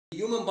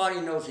human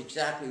body knows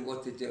exactly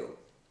what to do.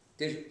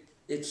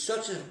 It's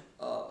such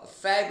a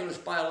fabulous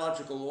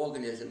biological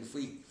organism. If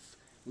we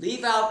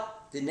leave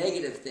out the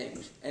negative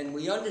things and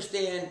we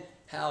understand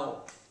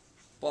how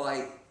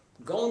by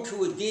going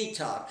through a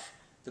detox,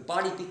 the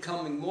body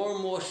becoming more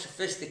and more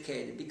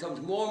sophisticated, becomes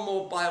more and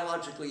more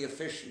biologically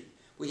efficient.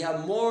 We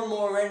have more and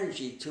more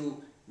energy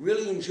to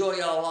really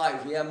enjoy our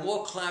lives. We have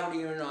more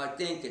clarity in our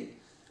thinking.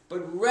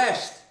 But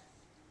rest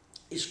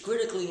is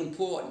critically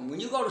important.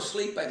 When you go to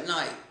sleep at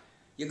night,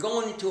 you're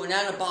going into an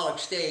anabolic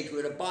stage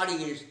where the body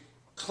is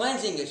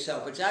cleansing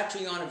itself. It's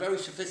actually on a very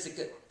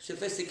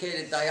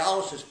sophisticated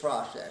dialysis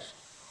process.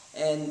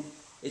 And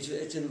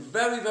it's a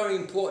very, very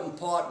important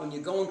part when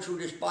you're going through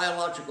this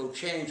biological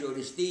change or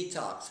this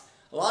detox.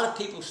 A lot of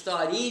people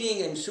start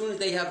eating, and as soon as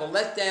they have a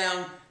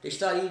letdown, they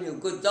start eating a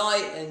good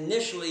diet, and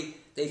initially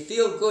they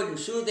feel good, and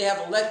as soon as they have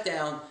a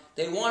letdown,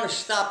 they want to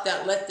stop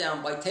that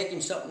letdown by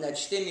taking something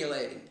that's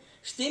stimulating.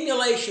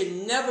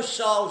 Stimulation never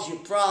solves your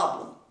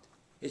problem.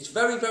 It's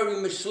very, very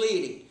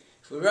misleading.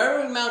 For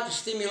every amount of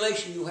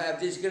stimulation you have,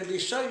 there's going to be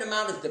a certain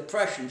amount of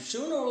depression.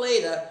 Sooner or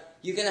later,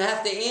 you're going to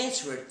have to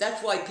answer it.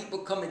 That's why people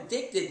become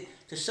addicted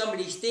to some of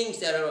these things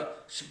that are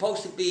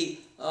supposed to be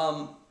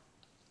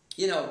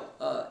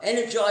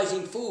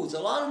energizing foods. A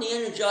lot of the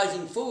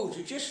energizing foods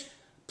are just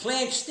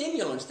plant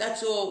stimulants.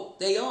 That's all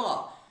they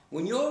are.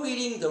 When you're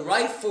eating the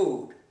right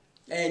food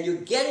and you're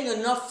getting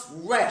enough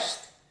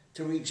rest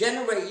to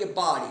regenerate your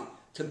body,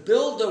 to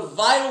build the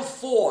vital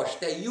force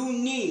that you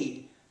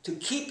need to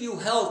keep you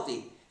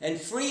healthy and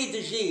free of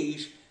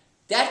disease,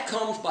 that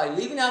comes by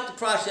leaving out the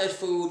processed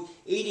food,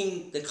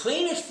 eating the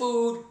cleanest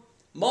food,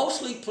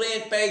 mostly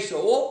plant-based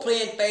or all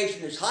plant-based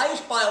in its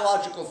highest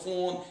biological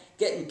form,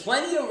 getting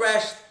plenty of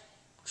rest,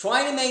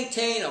 trying to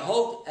maintain a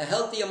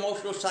healthy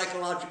emotional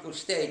psychological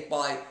state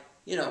by,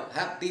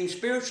 being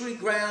spiritually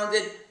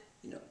grounded,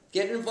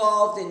 get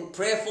involved in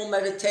prayerful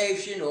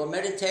meditation or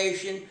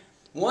meditation.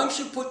 Once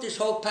you put this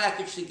whole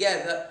package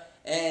together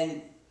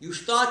and you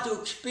start to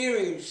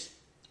experience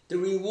the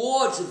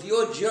rewards of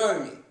your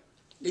journey,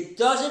 it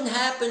doesn't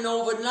happen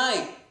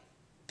overnight.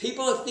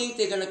 People think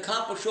they're going to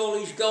accomplish all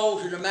these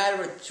goals in a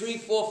matter of 3,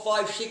 4,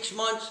 5, 6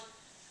 months.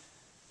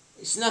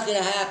 It's not going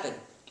to happen.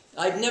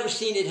 I've never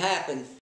seen it happen.